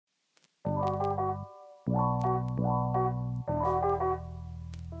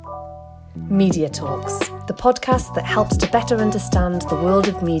Media Talks, the podcast that helps to better understand the world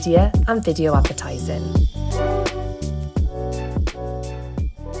of media and video advertising.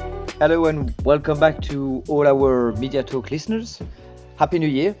 Hello and welcome back to all our Media Talk listeners. Happy New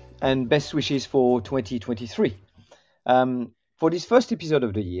Year and best wishes for 2023. For this first episode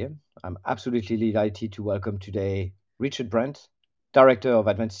of the year, I'm absolutely delighted to welcome today Richard Brant, Director of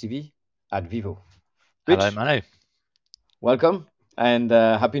Advanced TV at Vevo. Rich, hello, Manu. Welcome and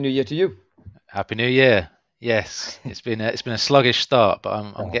Happy New Year to you. Happy New Year. Yes, it's been a sluggish start, but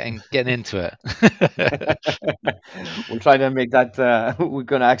I'm getting into it. We'll try to make that. We're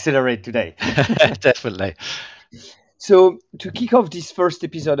going to accelerate today. Definitely. So to kick off this first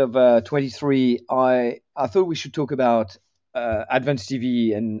episode of 23, I thought we should talk about Advanced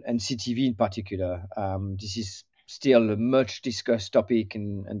TV and CTV in particular. This is still a much discussed topic,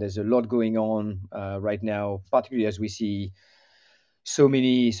 and there's a lot going on right now, particularly as we see so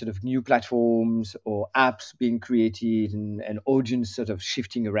many sort of new platforms or apps being created and audience sort of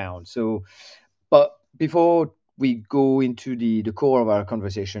shifting around. So, but before we go into the core of our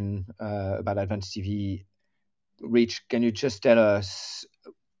conversation about Advanced TV, Rich, can you just tell us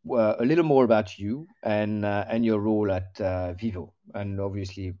a little more about you and your role at Vevo, and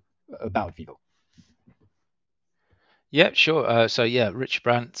obviously about Vevo? Yeah, sure. Richard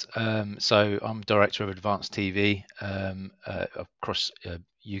Brant. So I'm Director of Advanced TV across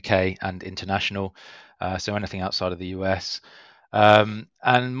UK and international. So anything outside of the US. And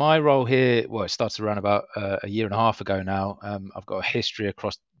my role here, well, it started around about a year and a half ago now. I've got a history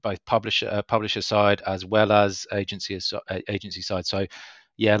across both publisher side as well as agency side. So,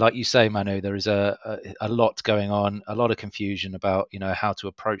 yeah, like you say, Manu, there is a lot going on, a lot of confusion about how to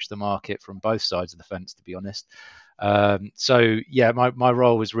approach the market from both sides of the fence, to be honest. My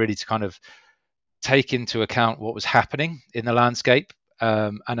role was really to kind of take into account what was happening in the landscape,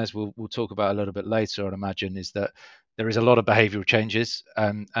 and as we'll talk about a little bit later, I'd imagine, is that there is a lot of behavioural changes,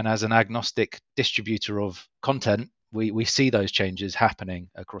 and as an agnostic distributor of content, we see those changes happening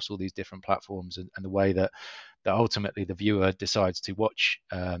across all these different platforms, and the way that ultimately the viewer decides to watch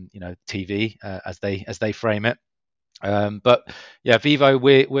TV as they frame it. Vevo,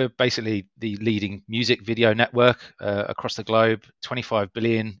 we're basically the leading music video network across the globe, 25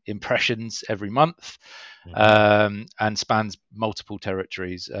 billion impressions every month, and spans multiple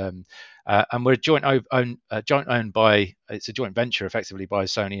territories. And we're joint owned by, it's a joint venture effectively by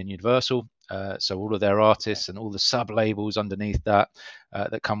Sony and Universal. So all of their artists and all the sub labels underneath that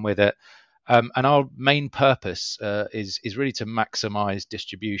come with it. And our main purpose is really to maximize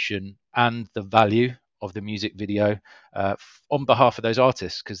distribution and the value of the music video on behalf of those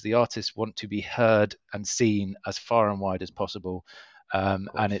artists, because the artists want to be heard and seen as far and wide as possible,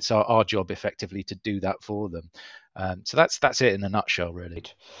 and it's our job effectively to do that for them. So that's it in a nutshell, really.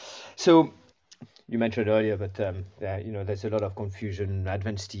 So you mentioned earlier, but there's a lot of confusion.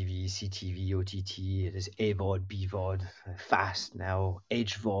 Advanced TV, CTV, OTT. There's AVOD, BVOD, fast now,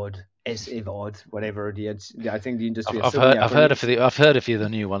 HVOD, SAVOD, whatever. I think the industry. I've heard a few of the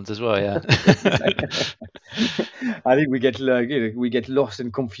new ones as well. Yeah. I think we get lost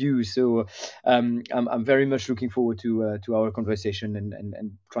and confused. So I'm very much looking forward to our conversation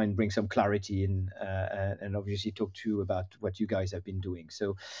and try and bring some clarity and obviously talk to you about what you guys have been doing.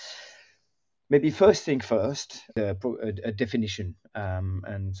 So. Maybe first thing first, a definition,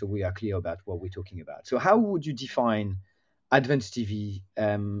 and so we are clear about what we're talking about. So how would you define Advanced TV,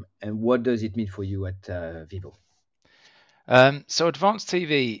 and what does it mean for you at Vevo? So Advanced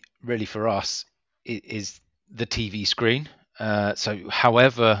TV, really for us, is the TV screen. So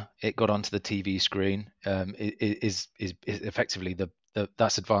however it got onto the TV screen is effectively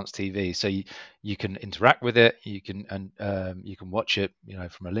that's Advanced TV. So you can interact with it, you can watch it,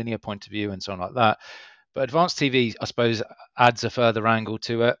 from a linear point of view and so on like that. But Advanced TV, I suppose, adds a further angle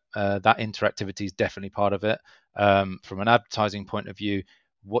to it. That interactivity is definitely part of it. From an advertising point of view,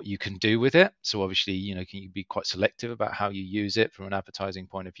 what you can do with it. So obviously, can you be quite selective about how you use it from an advertising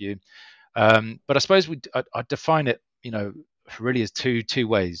point of view. But I suppose I'd define it, really as two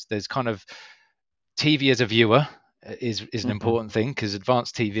ways. There's kind of TV as a viewer is an important thing, because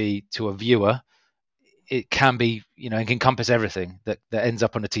Advanced TV to a viewer, it can be, it can encompass everything that ends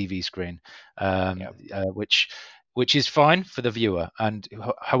up on a TV screen, which is fine for the viewer. And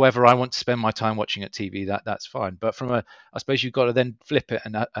however I want to spend my time watching at TV, that's fine. But I suppose you've got to then flip it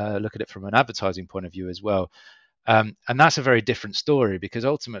and look at it from an advertising point of view as well. And that's a very different story, because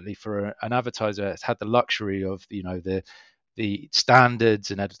ultimately for an advertiser, it's had the luxury of, the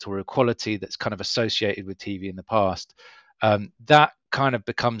standards and editorial quality that's kind of associated with TV in the past. that kind of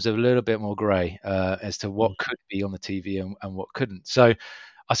becomes a little bit more grey as to what could be on the TV and what couldn't. So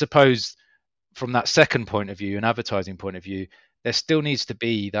I suppose from that second point of view, an advertising point of view, there still needs to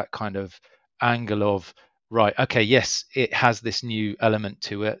be that kind of angle of, right, okay, yes, it has this new element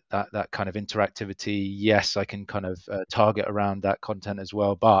to it, that kind of interactivity. Yes, I can kind of target around that content as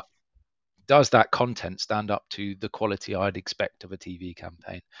well, but does that content stand up to the quality I'd expect of a TV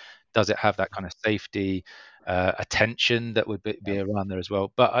campaign? Does it have that kind of safety, attention that would be around there as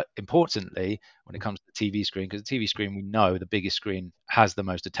well? But importantly, when it comes to the TV screen, because the TV screen, we know the biggest screen has the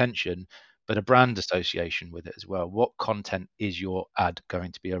most attention, but a brand association with it as well. What content is your ad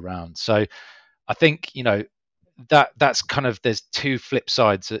going to be around? So I think, that's kind of, there's two flip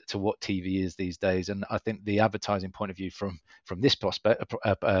sides to what TV is these days, and I think the advertising point of view from this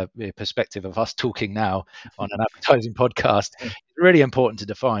perspective of us talking now on an advertising podcast is really important to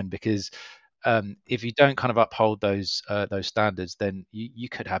define, because if you don't kind of uphold those standards, then you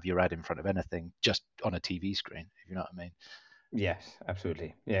could have your ad in front of anything just on a TV screen, if you know what I mean. Yes,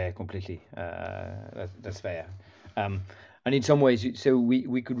 absolutely. Yeah, completely. That's fair. And in some ways, so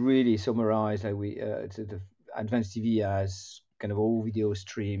we could really summarize like the advanced TV as kind of all video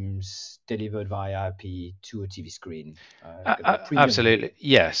streams delivered via IP to a TV screen. Absolutely,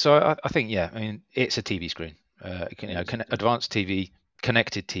 yeah. So I think, I mean, it's a TV screen. Advanced TV,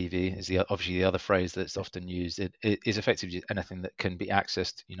 connected TV is obviously the other phrase that's often used. It is effectively anything that can be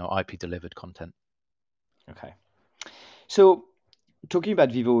accessed, IP delivered content. Okay. So talking about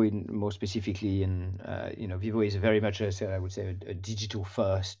Vevo more specifically, and Vevo is very much I would say a digital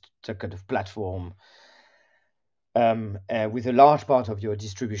first kind of platform, with a large part of your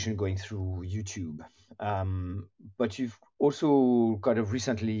distribution going through YouTube. But you've also kind of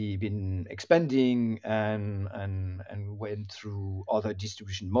recently been expanding and went through other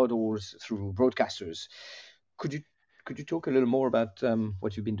distribution models through broadcasters. Could you talk a little more about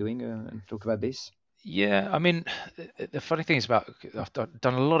what you've been doing and talk about this? Yeah, I mean, the funny thing is I've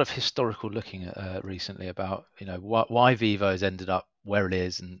done a lot of historical looking recently about why Vevo has ended up where it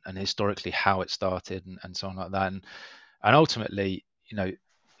is, and historically how it started and so on like that, and ultimately,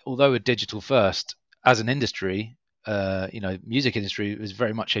 although a digital first as an industry, music industry was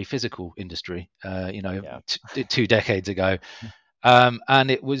very much a physical industry, 2 decades ago.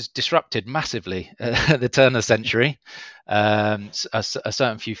 And it was disrupted massively at the turn of the century. A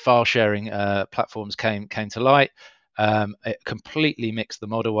certain few file sharing platforms came to light. It completely mixed the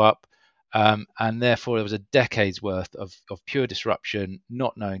model up, and therefore there was a decade's worth of pure disruption,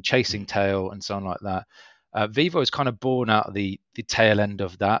 not knowing, chasing tail, and so on like that. Vevo is kind of born out of the tail end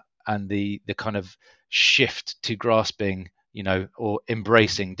of that, and the kind of shift to grasping, or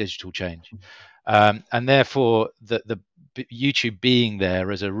embracing digital change. And therefore the YouTube being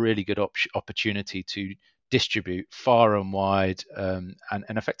there as a really good opportunity to distribute far and wide, and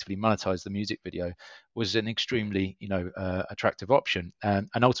effectively monetize the music video was an extremely attractive option, and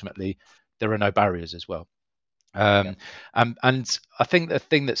ultimately there are no barriers as well. And I think the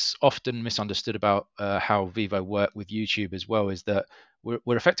thing that's often misunderstood about how Vevo work with YouTube as well is that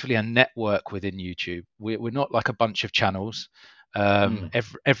we're effectively a network within YouTube. We're not like a bunch of channels.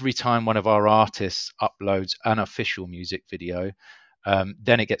 Every time one of our artists uploads an official music video,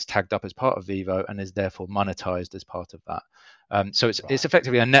 then it gets tagged up as part of Vevo and is therefore monetized as part of that. So it's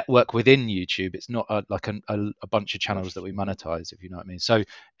effectively a network within YouTube. It's not like a bunch of channels that we monetize, if you know what I mean. So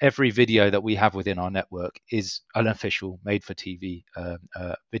every video that we have within our network is an official made for TV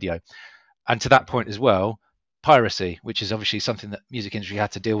video. And to that point as well, piracy, which is obviously something that music industry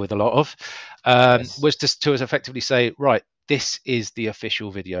had to deal with a lot of, was to effectively say, right, this is the official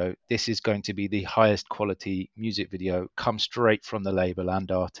video. This is going to be the highest quality music video, come straight from the label and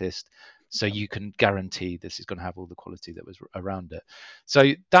artist. So you can guarantee this is going to have all the quality that was around it.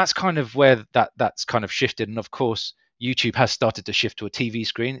 So that's kind of where that's kind of shifted. And of course, YouTube has started to shift to a TV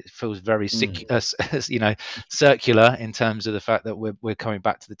screen. It feels very circular in terms of the fact that we're coming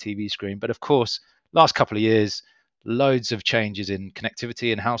back to the TV screen. But of course, last couple of years, loads of changes in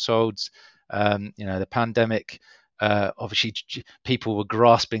connectivity in households. The pandemic, obviously people were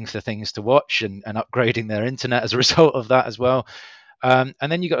grasping for things to watch and upgrading their internet as a result of that as well. And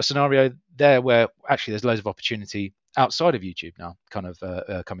then you got a scenario there where actually there's loads of opportunity outside of YouTube now kind of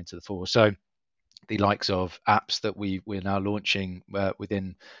coming to the fore. So the likes of apps that we're now launching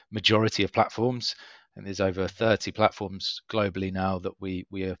within majority of platforms, and there's over 30 platforms globally now that we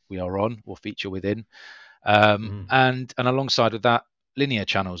are on or feature within, and alongside with that, linear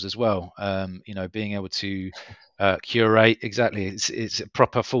channels as well. Being able to curate, exactly, it's a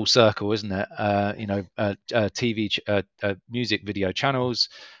proper full circle, isn't it? TV music video channels,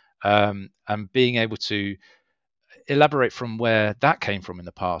 and being able to elaborate from where that came from in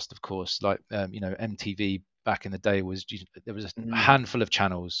the past. Of course, like MTV back in the day was, there was a handful of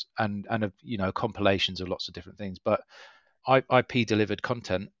channels and compilations of lots of different things, but IP delivered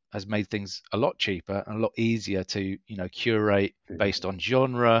content has made things a lot cheaper and a lot easier to curate based on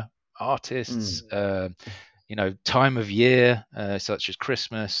genre, artists, time of year, such as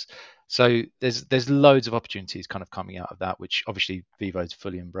Christmas. So there's loads of opportunities kind of coming out of that, which obviously Vevo is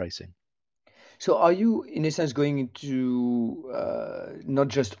fully embracing. So are you, in a sense, going into not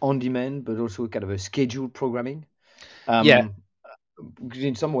just on demand, but also kind of a scheduled programming? Yeah. Because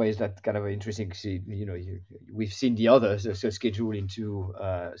in some ways that's kind of interesting. Because we've seen the others so schedule into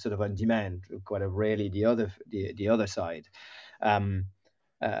sort of on demand, quite rarely the other side.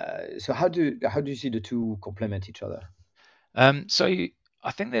 So how do you see the two complement each other? So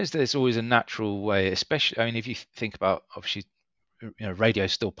I think there's always a natural way, especially, I mean, if you think about, obviously, radio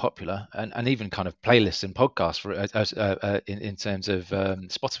is still popular, and even kind of playlists and podcasts for in terms of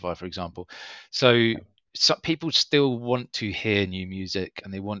Spotify, for example. So people still want to hear new music,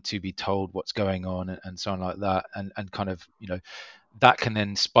 and they want to be told what's going on and so on like that, and kind of that can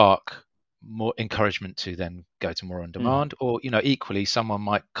then spark more encouragement to then go to more on demand, or equally someone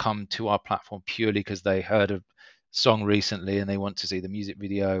might come to our platform purely because they heard a song recently and they want to see the music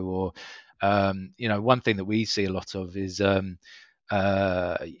video, or one thing that we see a lot of is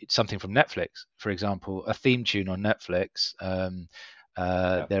something from Netflix, for example, a theme tune on Netflix.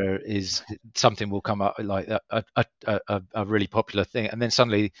 There is something will come up like a really popular thing, and then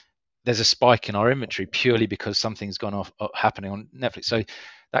suddenly there's a spike in our inventory purely because something's gone off happening on Netflix. So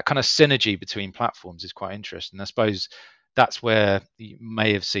that kind of synergy between platforms is quite interesting. I suppose that's where you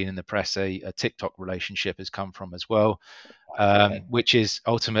may have seen in the press a TikTok relationship has come from as well, which is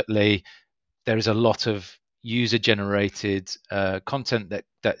ultimately there is a lot of user generated content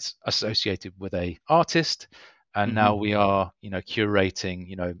that's associated with a artist, and now we are curating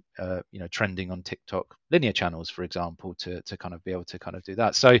trending on TikTok linear channels, for example, to kind of be able to kind of do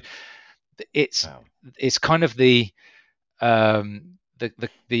that. So it's kind of the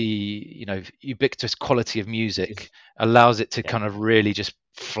ubiquitous quality of music allows it to kind of really just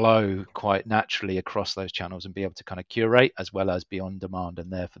flow quite naturally across those channels and be able to kind of curate as well as be on demand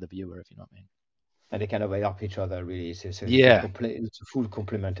and there for the viewer, if you know what I mean. And they kind of help each other, really. So it's a full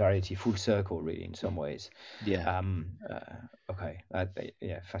complementarity, full circle, really, in some ways. Yeah. Okay.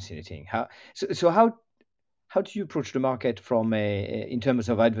 Fascinating. So how do you approach the market from in terms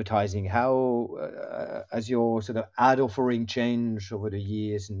of advertising? How has your sort of ad offering changed over the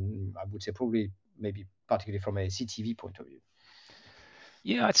years? And I would say probably maybe particularly from a CTV point of view.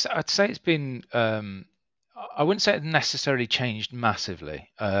 Yeah, I'd say it's been. I wouldn't say it necessarily changed massively.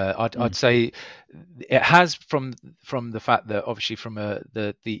 I'd say it has from the fact that obviously from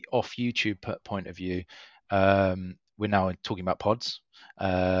the off YouTube point of view, we're now talking about pods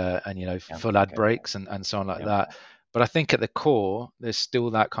and full ad breaks and so on like that. But I think at the core, there's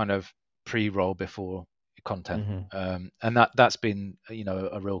still that kind of pre-roll before content, and that's been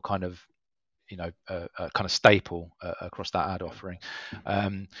a real kind of kind of staple across that ad offering.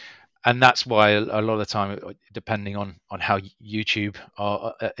 And that's why a lot of the time, depending on how YouTube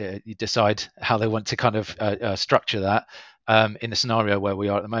you decide how they want to kind of structure that. In the scenario where we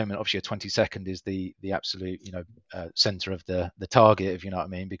are at the moment, obviously a 20-second is the absolute center of the target, if you know what I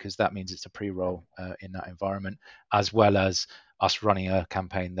mean, because that means it's a pre-roll in that environment, as well as us running a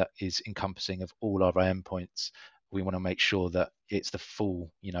campaign that is encompassing of all of our endpoints. We want to make sure that it's the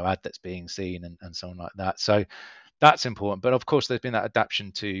full ad that's being seen and so on like that. So that's important. But of course, there's been that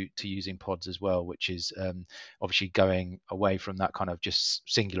adaptation to using pods as well, which is obviously going away from that kind of just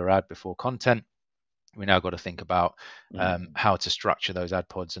singular ad before content. We now got to think about how to structure those ad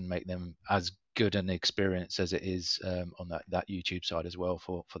pods and make them as good an experience as it is on that YouTube side as well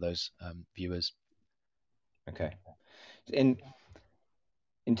for those viewers. Okay. In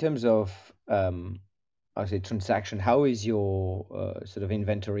terms of I say transaction, how is your sort of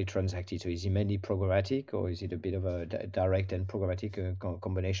inventory transacted? So is it mainly programmatic, or is it a bit of a direct and programmatic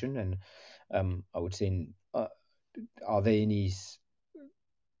combination? And I would say, are there any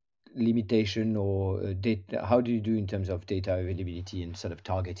limitation or data? How do you do in terms of data availability and sort of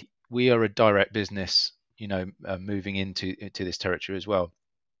targeting? We are a direct business, moving into this territory as well,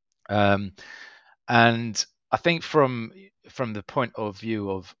 and I think from the point of view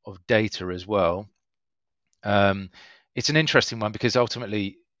of data as well. It's an interesting one because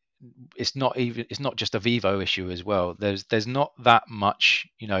ultimately it's not just a Vevo issue as well. There's not that much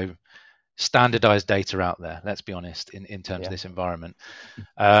standardized data out there, let's be honest, in terms of this environment,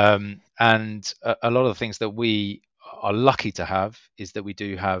 and a lot of the things that we are lucky to have is that we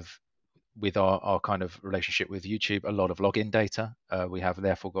do have with our kind of relationship with YouTube, a lot of login data. We have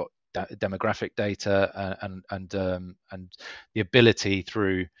therefore got demographic data and the ability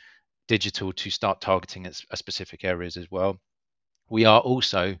through digital to start targeting at specific areas as well. We are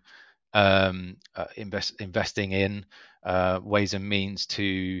also investing in ways and means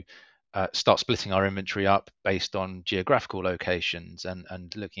to start splitting our inventory up based on geographical locations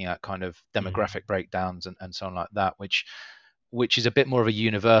and looking at kind of demographic breakdowns and so on like that, which is a bit more of a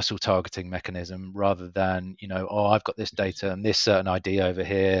universal targeting mechanism rather than, I've got this data and this certain ID over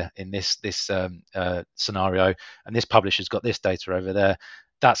here in this scenario, and this publisher's got this data over there.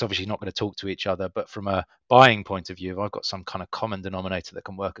 That's obviously not going to talk to each other, but from a buying point of view, if I've got some kind of common denominator that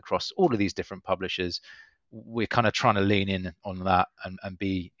can work across all of these different publishers, we're kind of trying to lean in on that and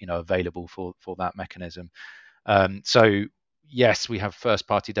be, available for that mechanism. So yes, we have first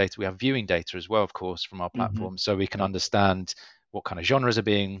party data, we have viewing data as well, of course, from our platform, so we can understand what kind of genres are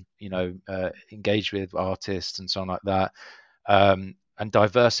being, engaged with artists and so on like that. And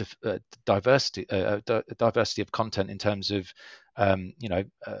diversity of content in terms of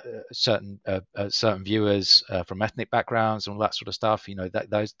certain viewers from ethnic backgrounds and all that sort of stuff.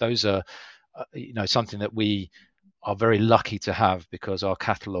 Those are something that we are very lucky to have because our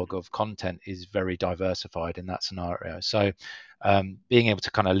catalogue of content is very diversified in that scenario. So being able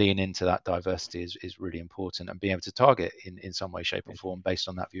to kind of lean into that diversity is really important, and being able to target in some way, shape or form based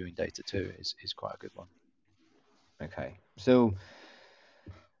on that viewing data too is quite a good one. Okay, so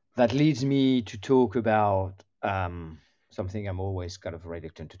that leads me to talk about something I'm always kind of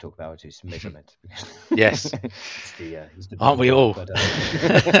reluctant to talk about, is measurement. Yes. It's the Aren't we all? But,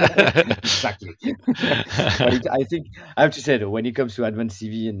 exactly. But I think I have to say, though, when it comes to advanced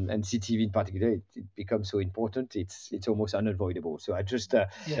TV and CTV in particular, it becomes so important. It's almost unavoidable. So I just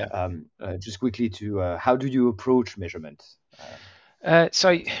just quickly to how do you approach measurement?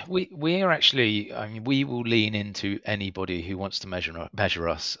 So we are actually, we will lean into anybody who wants to measure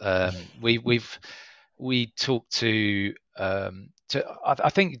us. We talk to I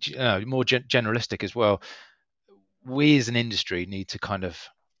think more generalistic as well. We as an industry need to kind of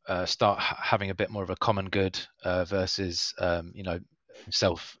start having a bit more of a common good versus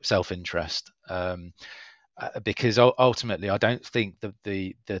self interest. Because ultimately, I don't think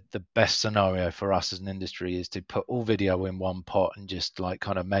the best scenario for us as an industry is to put all video in one pot and just like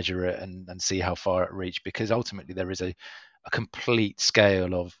kind of measure it and see how far it reached. Because ultimately, there is a complete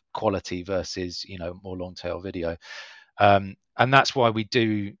scale of quality versus more long tail video, and that's why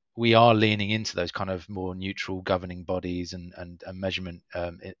we are leaning into those kind of more neutral governing bodies and measurement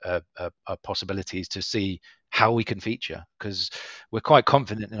possibilities to see how we can feature, because we're quite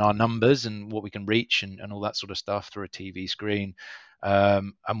confident in our numbers and what we can reach and all that sort of stuff through a TV screen.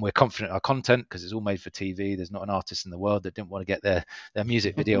 And we're confident in our content because it's all made for TV. There's not an artist in the world that didn't want to get their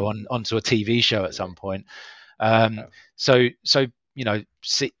music video onto a TV show at some point. So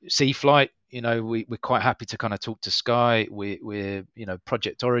Sea Flight, we're quite happy to kind of talk to Sky. We're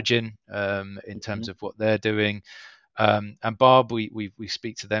Project Origin in terms of what they're doing. And Barb, we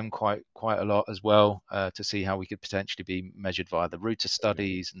speak to them quite a lot as well to see how we could potentially be measured via the router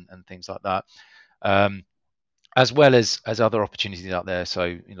studies and things like that, as well as other opportunities out there.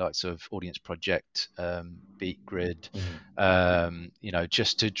 So like sort of Audience Project, Beat Grid,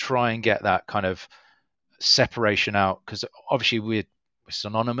 just to try and get that kind of separation out, because obviously we're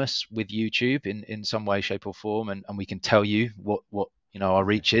synonymous with YouTube in some way, shape or form, and we can tell you what our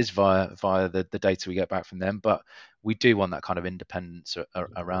reach is via the data we get back from them, but we do want that kind of independence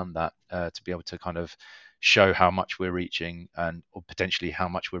around that to be able to kind of show how much we're reaching or potentially how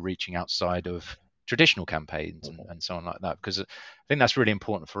much we're reaching outside of traditional campaigns and so on like that, because I think that's really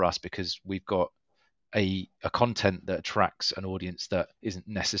important for us, because we've got a content that attracts an audience that isn't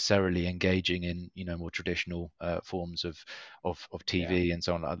necessarily engaging in more traditional forms of TV and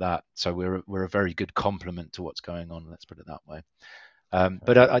so on like that. So we're a very good complement to what's going on. Let's put it that way.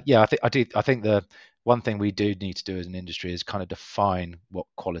 But I think the one thing we do need to do as an industry is kind of define what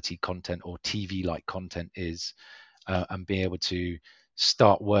quality content or TV-like content is, and be able to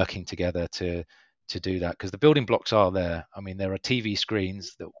start working together to do that, because the building blocks are there. I mean, there are TV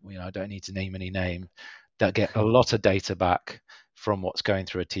screens that I don't need to name any name that get a lot of data back from what's going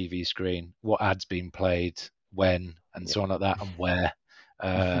through a TV screen, what ads being played, when, and so on like that, and where.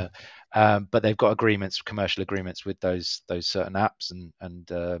 But they've got commercial agreements with those certain apps and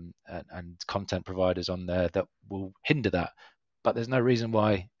content providers on there that will hinder that. But there's no reason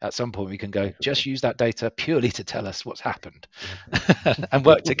why at some point we can go, just use that data purely to tell us what's happened and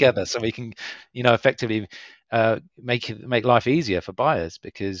work together so we can, effectively make life easier for buyers,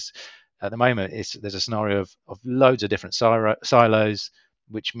 because at the moment there's a scenario of loads of different silos.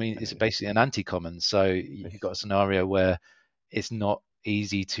 which means it's basically an anti-commons. So you've got a scenario where it's not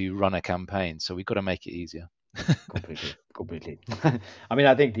easy to run a campaign. So we've got to make it easier. Completely. I mean,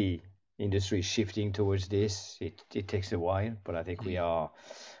 I think the industry is shifting towards this. It takes a while, but I think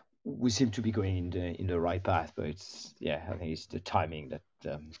we seem to be going in the right path. But I think it's the timing that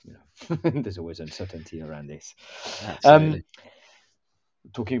there's always uncertainty around this. Absolutely.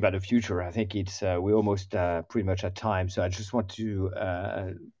 Talking about the future, I think we're almost pretty much at time. So I just want to,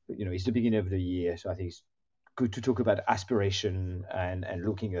 it's the beginning of the year, so I think it's good to talk about aspiration and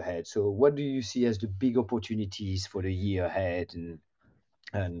looking ahead. So what do you see as the big opportunities for the year ahead, and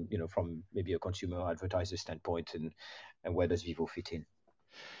from maybe a consumer advertiser standpoint, and where does Vevo fit in?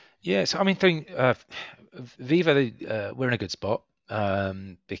 Yes, I mean, Vevo, we're in a good spot,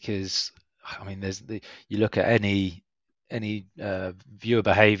 because I mean, you look at any viewer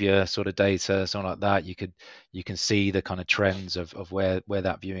behavior sort of data, something like that, you can see the kind of trends of where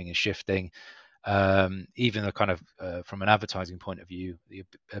that viewing is shifting. Even the kind of from an advertising point of view, the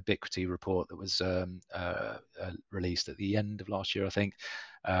Ubiquity report that was released at the end of last year, I think,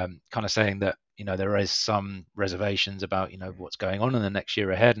 kind of saying that there is some reservations about what's going on in the next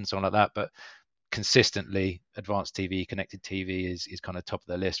year ahead and so on like that, but consistently advanced TV, connected TV is kind of top of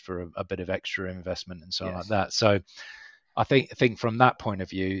the list for a bit of extra investment and so on like that. So I think from that point of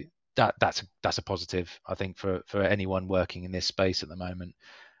view, that's a positive, I think, for anyone working in this space at the moment.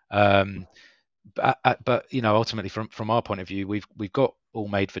 But ultimately from our point of view, we've got all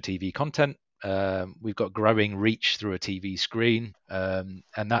made for TV content. We've got growing reach through a TV screen, and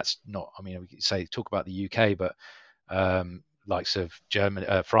that's not, I mean, we could talk about the UK, but likes of Germany,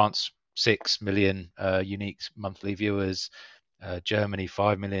 France, 6 million unique monthly viewers, Germany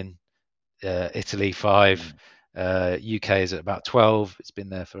 5 million, Italy 5, UK is at about 12. It's been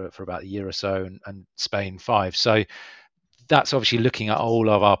there for about a year or so, and Spain 5. So that's obviously looking at all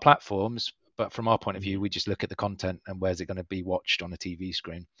of our platforms, but from our point of view, we just look at the content and where's it going to be watched on a TV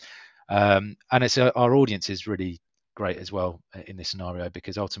screen. And it's our audience is really great as well in this scenario,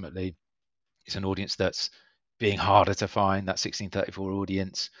 because ultimately it's an audience that's being harder to find, that 16-34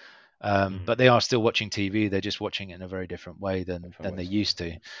 audience. But they are still watching TV. They're just watching it in a very different way than they used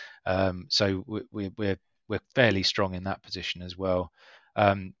to. So we're fairly strong in that position as well.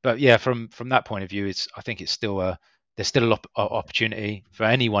 But yeah, from that point of view, I think it's still there's still a lot of opportunity for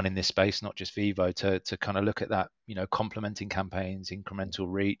anyone in this space, not just Vevo, to kind of look at that, complementing campaigns, incremental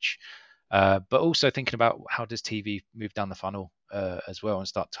reach, but also thinking about how does TV move down the funnel as well, and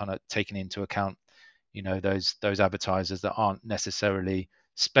start taking into account, those advertisers that aren't necessarily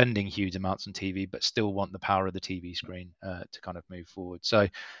spending huge amounts on TV, but still want the power of the TV screen to kind of move forward. So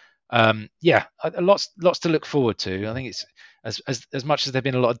lots to look forward to. I think it's as much as there've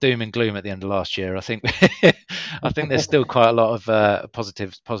been a lot of doom and gloom at the end of last year, I think there's still quite a lot of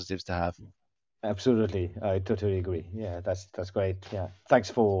positives to have. Absolutely, I totally agree. Yeah, that's great. Yeah,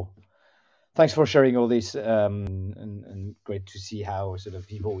 thanks for sharing all this, and great to see how sort of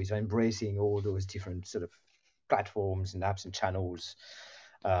Vevo is embracing all those different sort of platforms and apps and channels,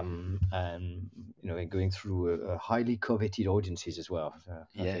 and going through a highly coveted audiences as well.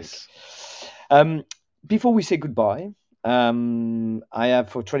 Yes. Before we say goodbye, I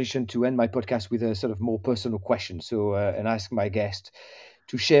have for tradition to end my podcast with a sort of more personal question. So, and ask my guest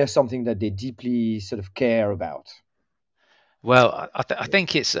to share something that they deeply sort of care about. Well, I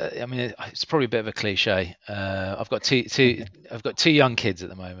think it's. I mean, it's probably a bit of a cliche. I've got two young kids at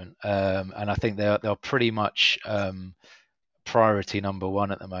the moment, and I think they're pretty much priority number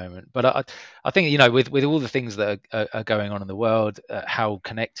one at the moment. But I think with all the things that are going on in the world, how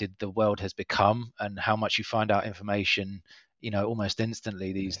connected the world has become, and how much you find out information, almost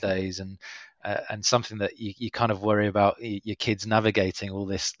instantly these days, and something that you kind of worry about your kids navigating all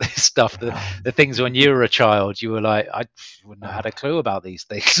this stuff. The things when you were a child, you were like, I wouldn't have had a clue about these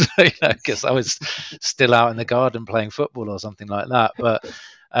things, because I was still out in the garden playing football or something like that. But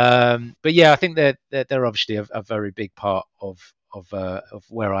yeah, I think they're obviously a very big part of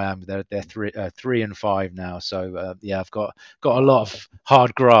where I am. They're 3 and 5 now, so yeah, I've got a lot of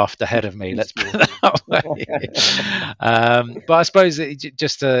hard graft ahead of me. Let's put it that way. But I suppose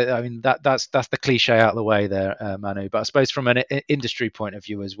I mean that's the cliche out of the way there, Manu. But I suppose from an industry point of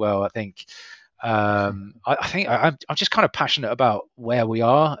view as well, I think. I think I'm just kind of passionate about where we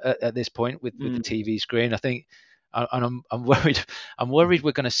are at this point with the TV screen. I think. And I'm worried. I'm worried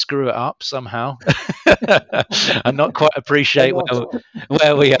we're going to screw it up somehow, and not quite appreciate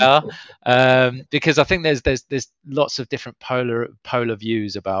where we are, because I think there's lots of different polar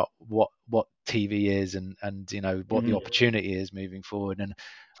views about what TV is, and what the opportunity is moving forward. And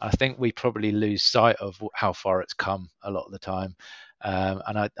I think we probably lose sight of how far it's come a lot of the time.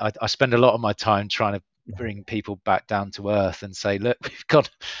 And I spend a lot of my time trying to bring people back down to earth and say, look,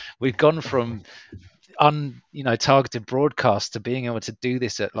 we've gone from targeted broadcast to being able to do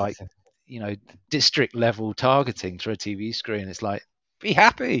this at like, district level targeting through a TV screen. It's like, be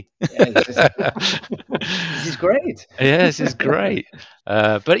happy. This is great. Yeah, this is great.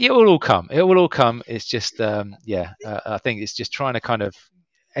 But it will all come. It will all come. It's just, I think it's just trying to kind of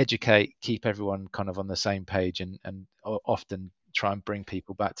educate, keep everyone kind of on the same page, and often try and bring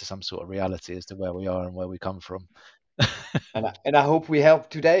people back to some sort of reality as to where we are and where we come from. And I hope we help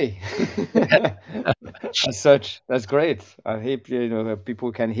today. As such, that's great. I hope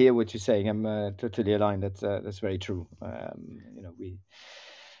people can hear what you're saying. I'm totally aligned. That's very true. We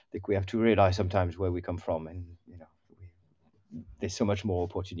think we have to realize sometimes where we come from, and there's so much more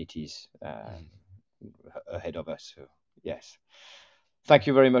opportunities ahead of us. So yes, thank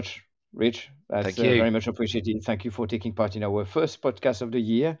you very much, Rich. That's very much appreciated. Thank you for taking part in our first podcast of the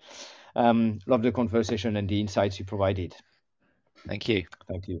year. Love the conversation and the insights you provided. Thank you.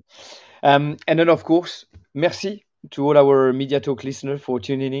 And then, of course, merci to all our Media Talk listeners for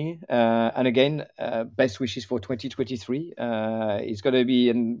tuning in. And again, best wishes for 2023. It's going to be,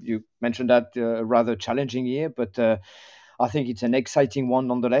 and you mentioned that, a rather challenging year, but I think it's an exciting one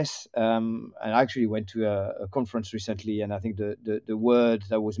nonetheless. And I actually went to a conference recently, and I think the word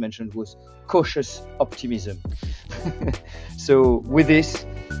that was mentioned was cautious optimism. So with this,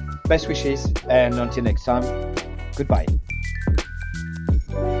 best wishes, and until next time, goodbye.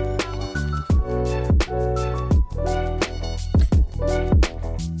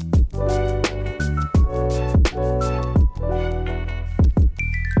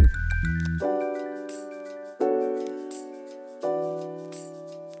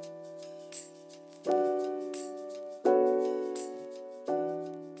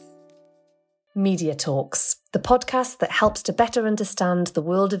 Media Talks, the podcast that helps to better understand the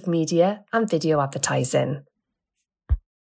world of media and video advertising.